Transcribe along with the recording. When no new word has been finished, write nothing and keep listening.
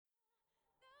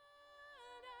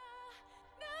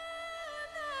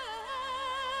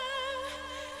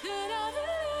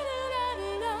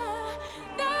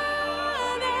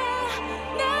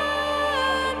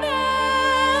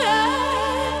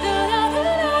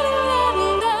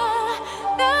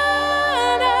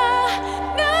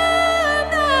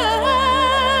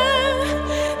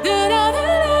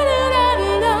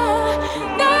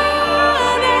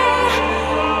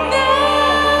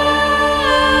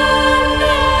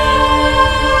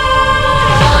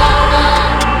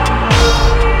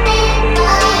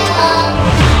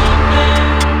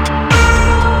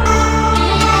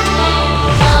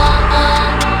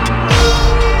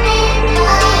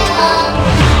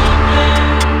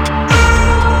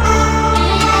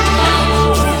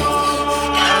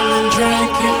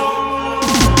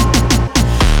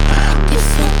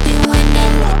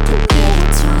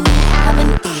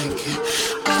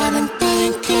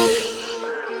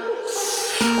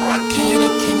Can I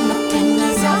keep my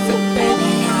fingers off it,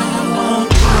 baby? I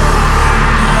want you.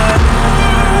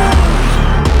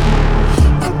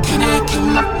 Can I keep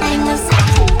my fingers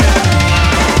off it, baby?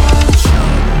 I want you.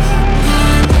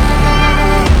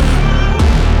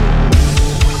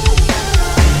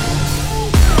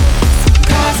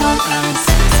 Cigars on ice,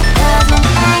 cigars on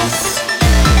ice.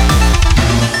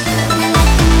 And I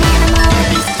like the animal with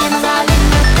these cameras all in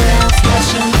my grill,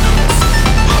 flashing lights,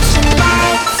 flashing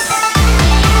lights.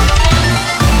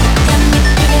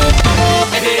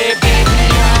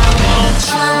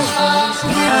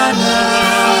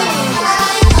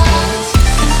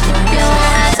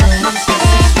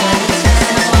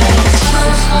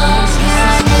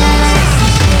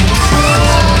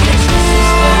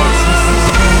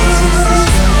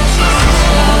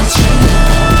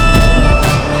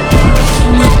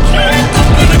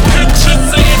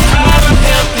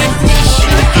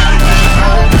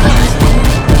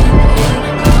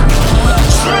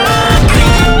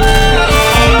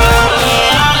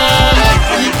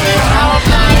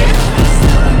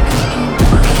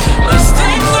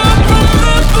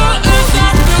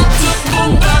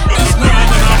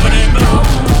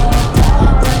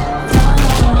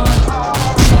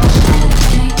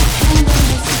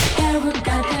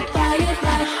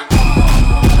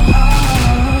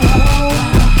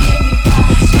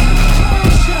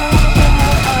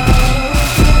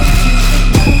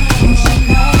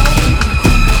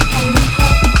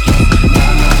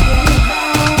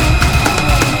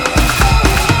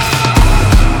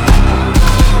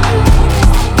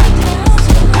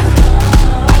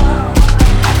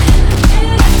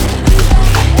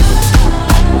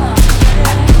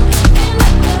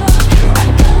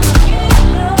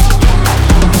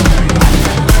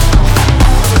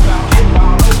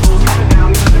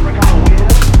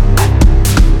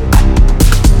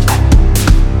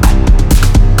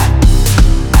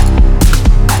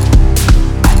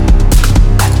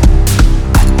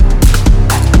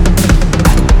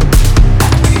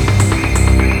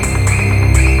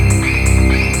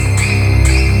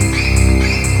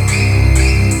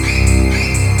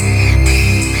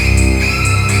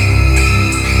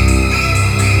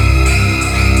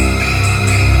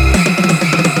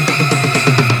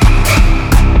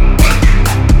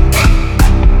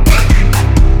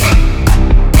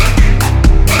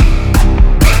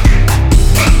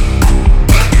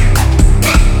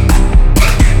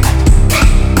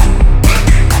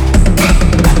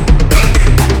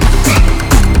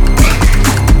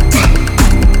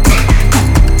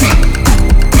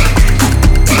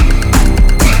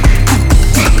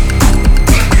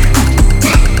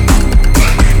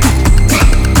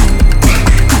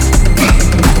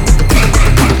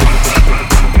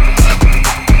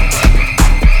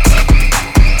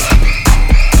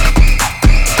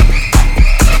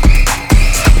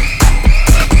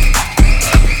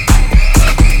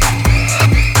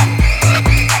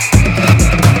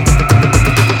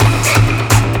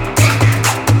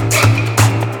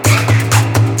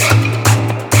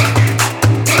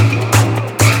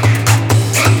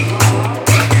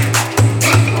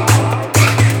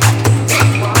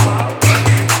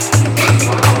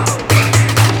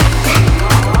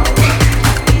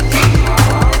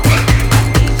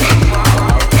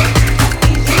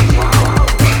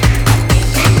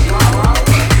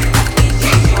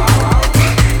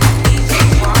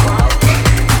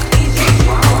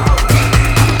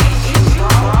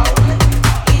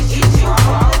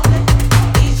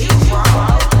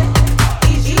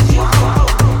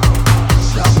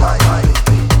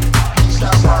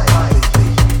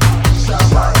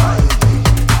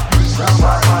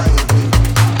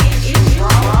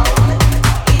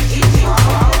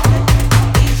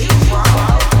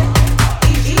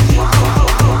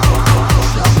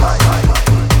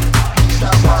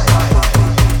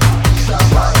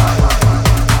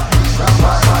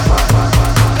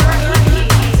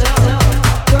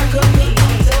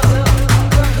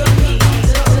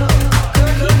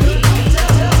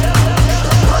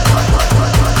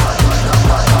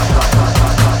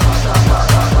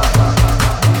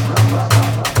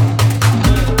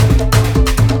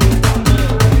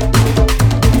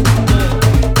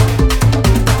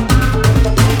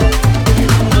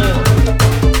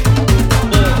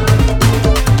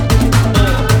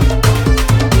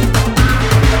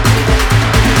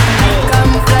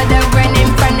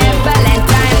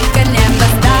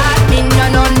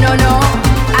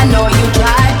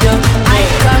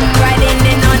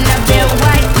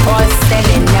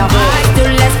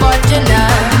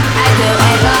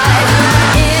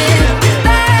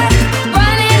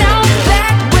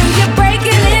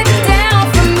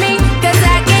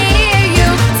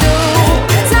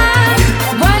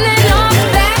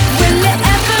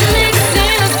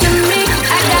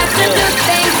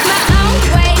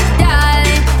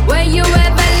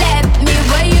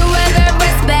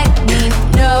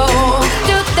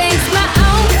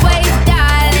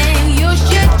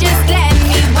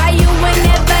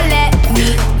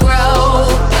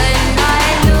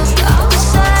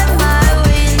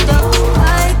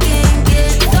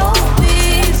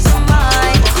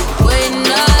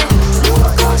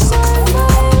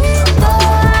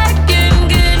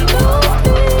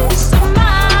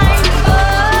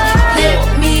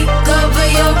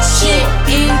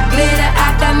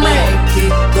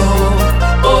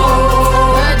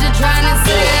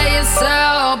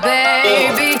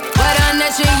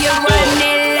 sure you run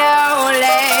it low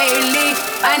lately.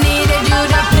 I needed you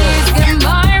to please give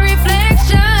my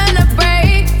reflection a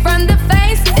break from the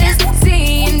face it's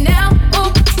seeing now.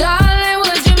 Oh, darling,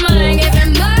 would you mind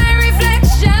giving my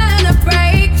reflection a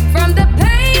break from the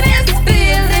pain it's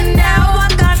feeling now? I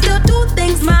got to do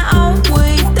things my own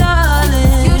way,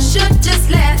 darling. You should just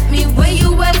let me. Will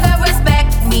you ever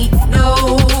respect me? No.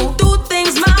 Do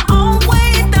things my own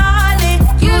way, darling.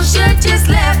 You should just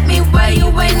let me. Where you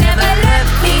ain't never let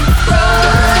me go.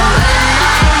 When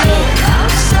I look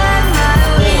outside my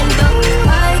window,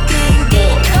 I can't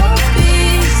get no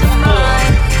peace of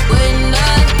mind. When I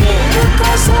look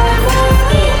outside my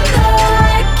window,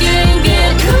 I can't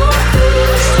get no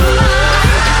peace of mind.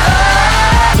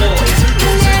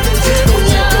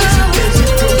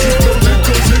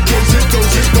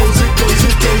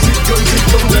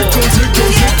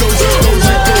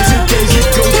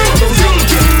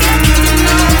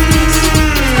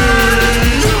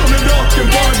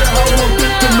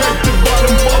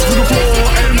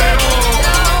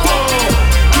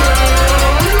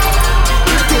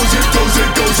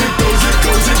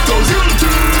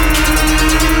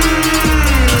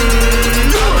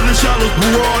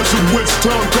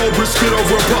 Tongue cold, risk it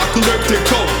over apocalyptic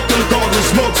cold. Gonna call the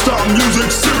smoke, stop music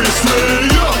seriously.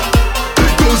 Yeah.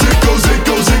 It goes, it goes, it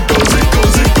goes, it goes, it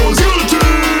goes, it goes. Unity.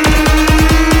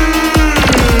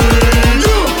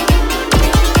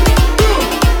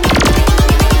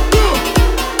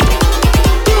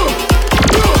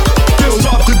 Can't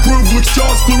stop the groove, look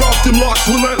stars clear off them locks.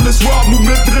 Relentless rock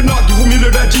movement to the knock. From me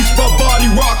to that G-spot body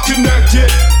rock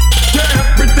connected. Yeah,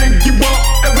 everything you want,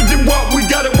 everything what we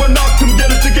got it. One knock, come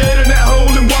get us together in that hole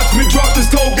and watch me drop this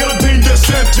cold guillotine death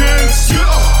sentence. Yeah,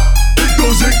 it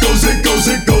goes, it goes, it goes,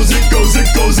 it goes, it goes,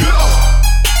 it goes. Yeah,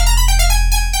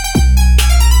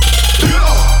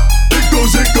 yeah, it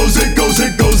goes, it goes, it goes,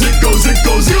 it goes, it goes, it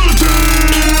goes.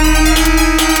 Guillotine.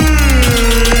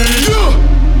 Yeah.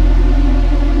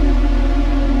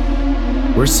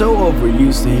 We're so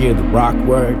overused to hear the rock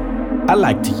word. I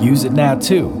like to use it now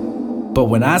too. But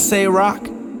when I say rock,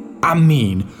 I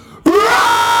mean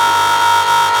rock!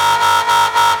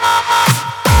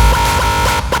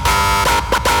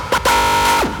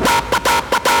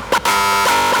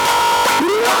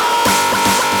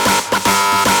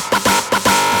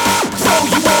 So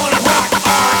you wanna rock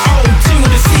R.O. to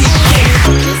the C, yeah.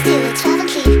 Please do it 12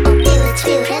 key, oh do it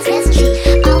too, presently.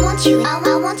 I want you, I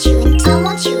want you, I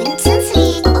want you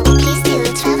intensely. Oh please do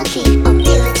it 12 key, oh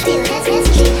do it too,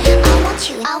 presently. I want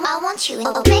you, I want you,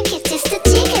 oh break it just a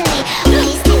tickly.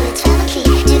 Please do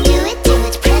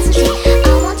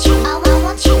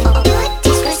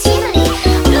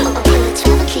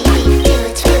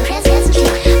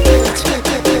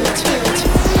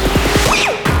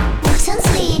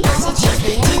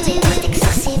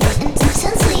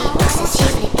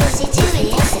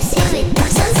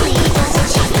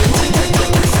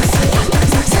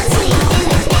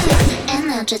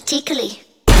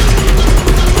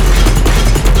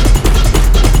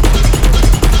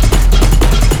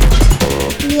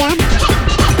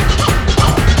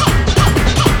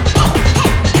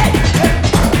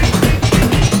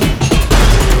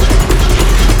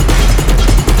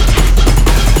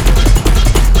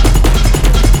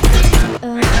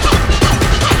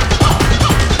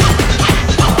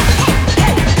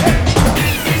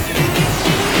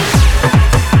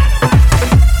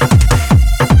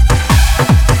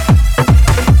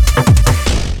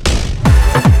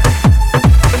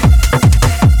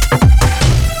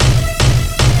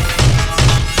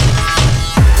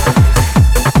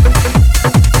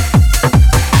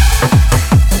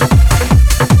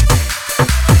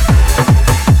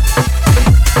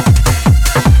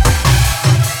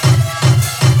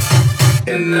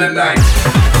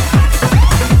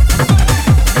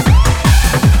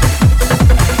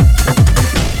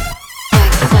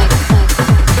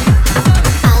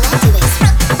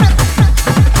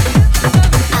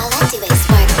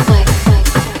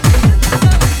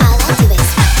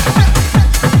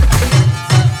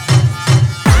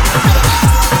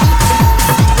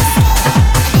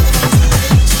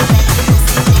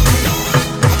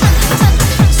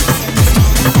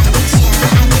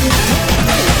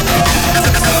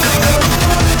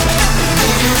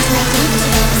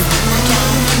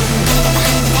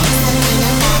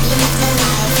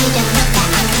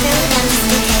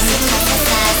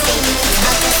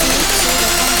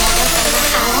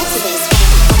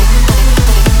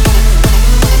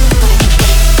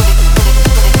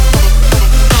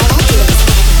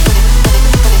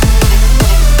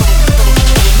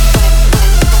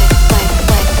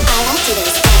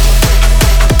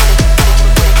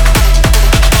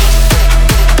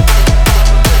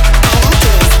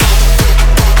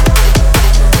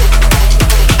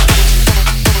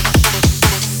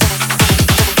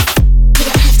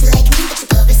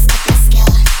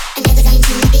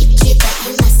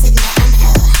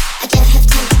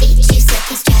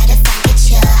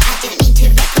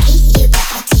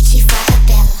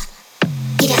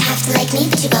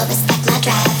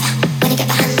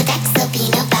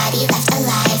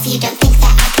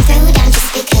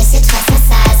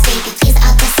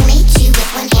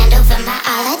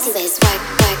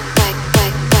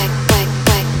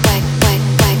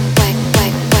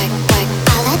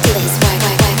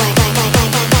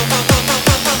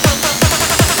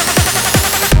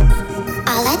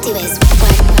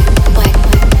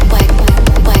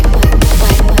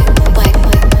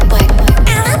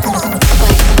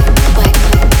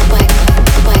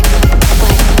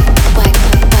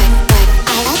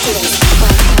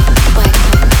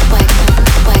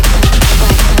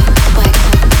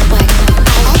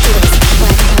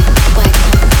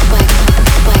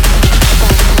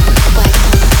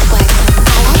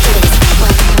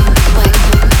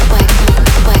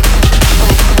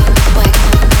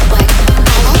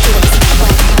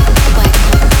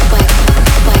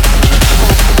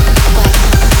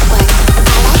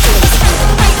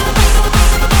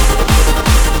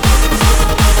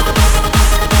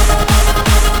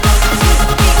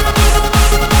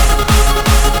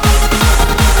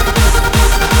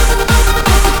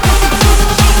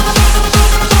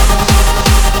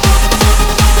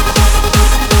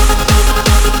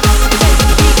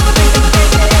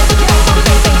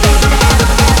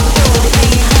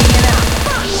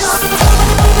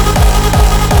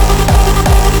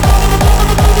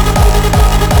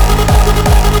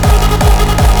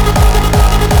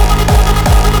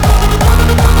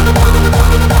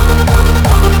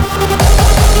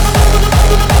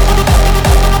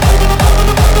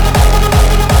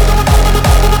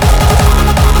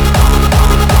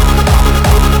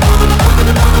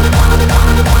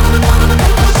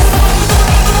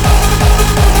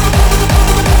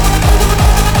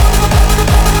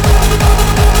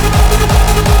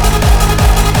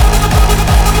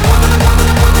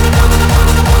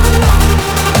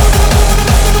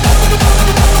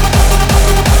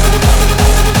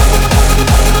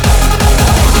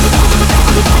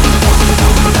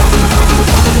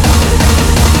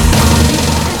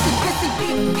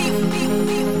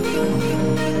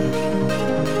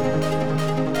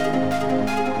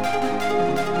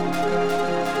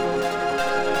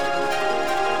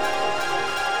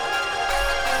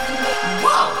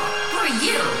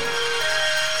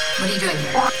doing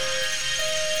here?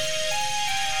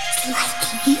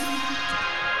 Liking you.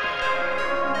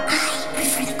 I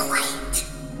prefer the quiet.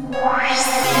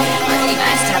 It'd be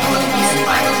nice to have a little peace and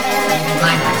quiet.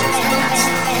 My practice like that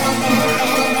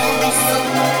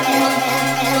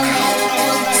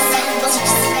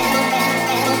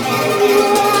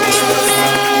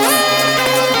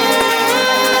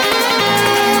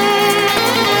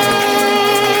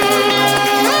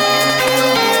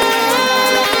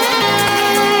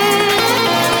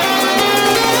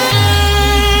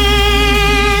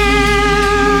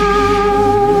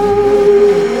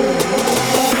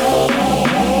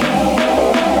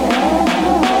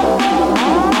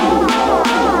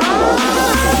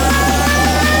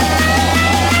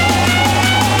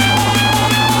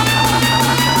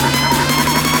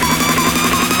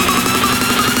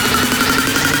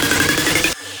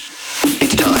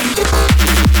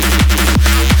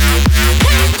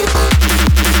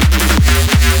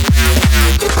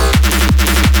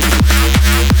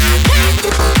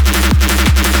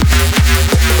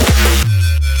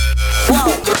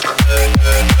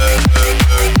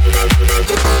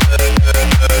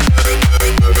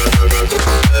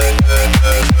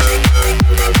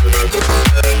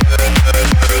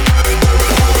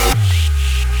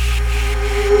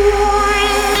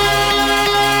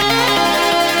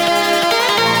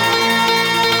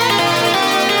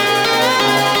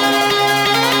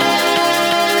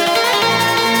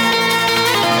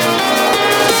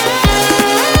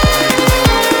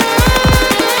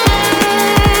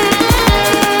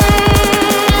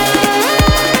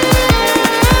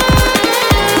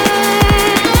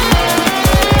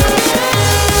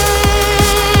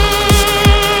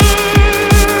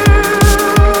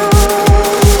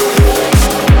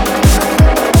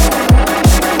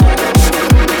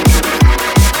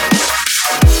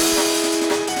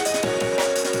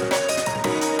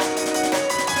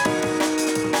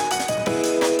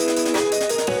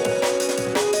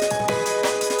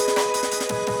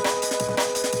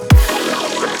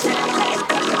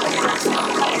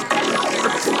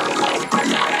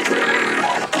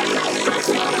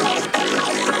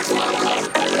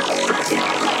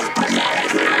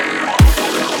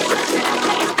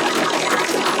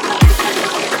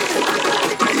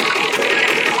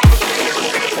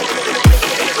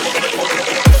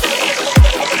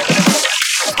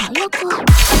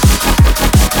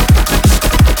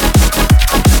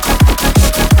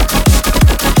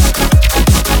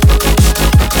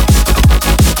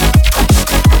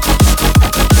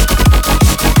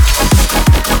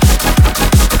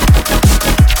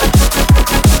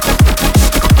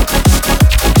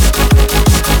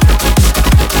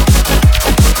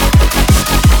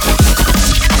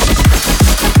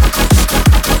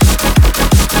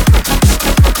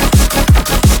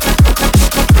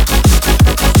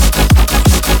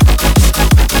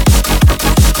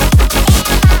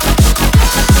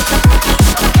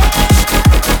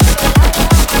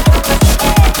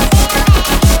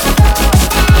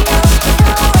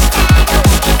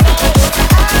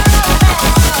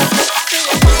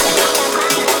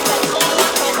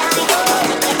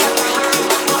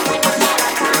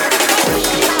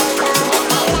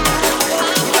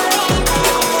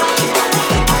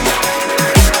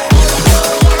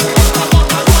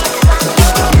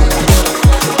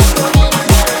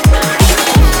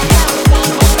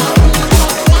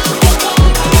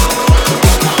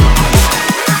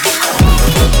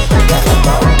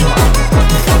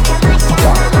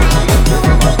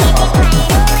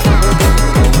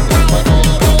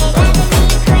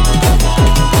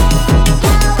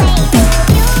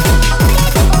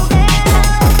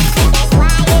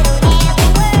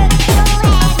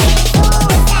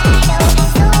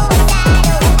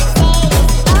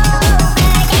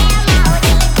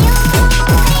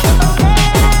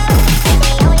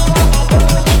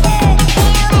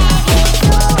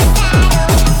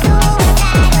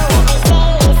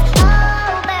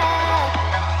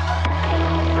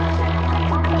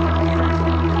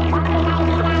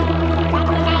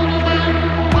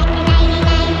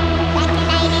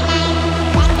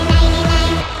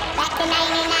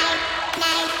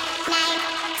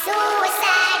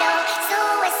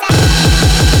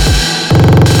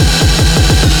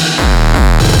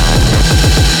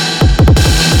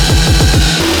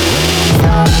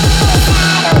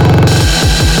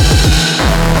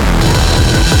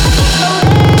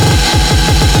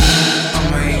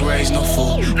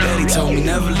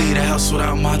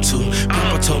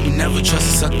Never trust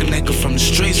a sucker nigga from the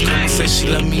streets. Come and say she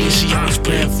love me and she always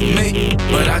praying for me.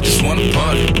 But I just wanna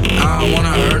party. I don't wanna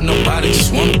hurt nobody,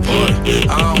 just wanna party.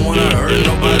 I don't wanna hurt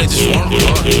nobody, just wanna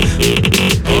party.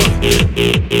 Party,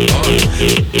 party,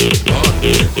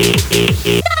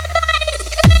 party.